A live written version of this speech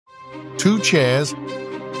2 chairs,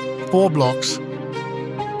 4 blocks,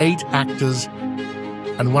 8 actors,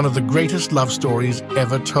 and one of the greatest love stories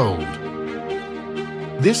ever told.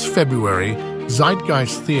 This February,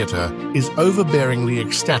 Zeitgeist Theatre is overbearingly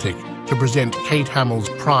ecstatic to present Kate Hamill's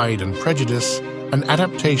Pride and Prejudice, an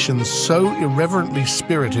adaptation so irreverently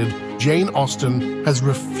spirited Jane Austen has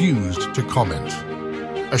refused to comment.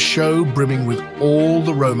 A show brimming with all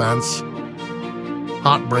the romance,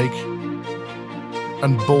 heartbreak,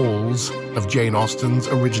 and balls of Jane Austen's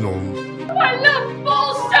original. I love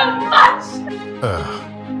balls so much!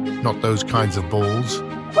 Not those kinds of balls.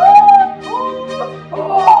 Balls!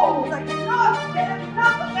 I cannot get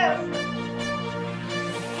enough of this!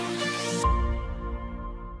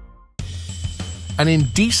 An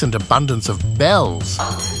indecent abundance of bells.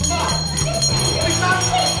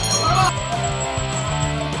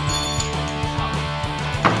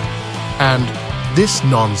 And this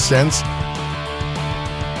nonsense.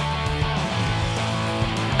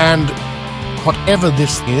 And whatever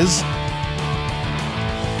this is,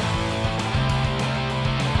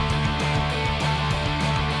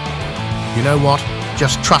 you know what?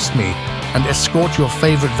 Just trust me and escort your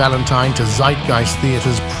favorite Valentine to Zeitgeist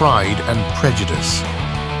Theatre's Pride and Prejudice.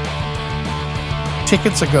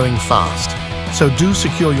 Tickets are going fast, so do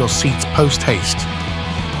secure your seats post-haste.